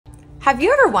Have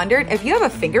you ever wondered if you have a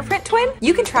fingerprint twin?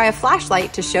 You can try a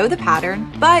flashlight to show the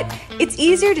pattern, but it's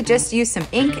easier to just use some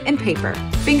ink and paper.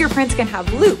 Fingerprints can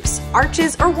have loops,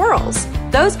 arches, or whorls.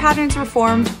 Those patterns were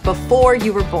formed before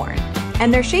you were born,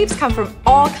 and their shapes come from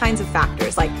all kinds of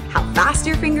factors like how fast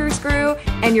your fingers grew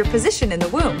and your position in the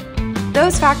womb.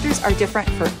 Those factors are different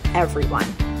for everyone,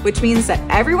 which means that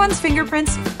everyone's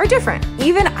fingerprints are different.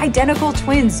 Even identical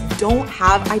twins don't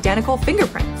have identical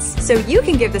fingerprints. So you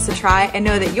can give this a try and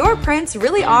know that your prints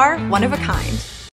really are one of a kind.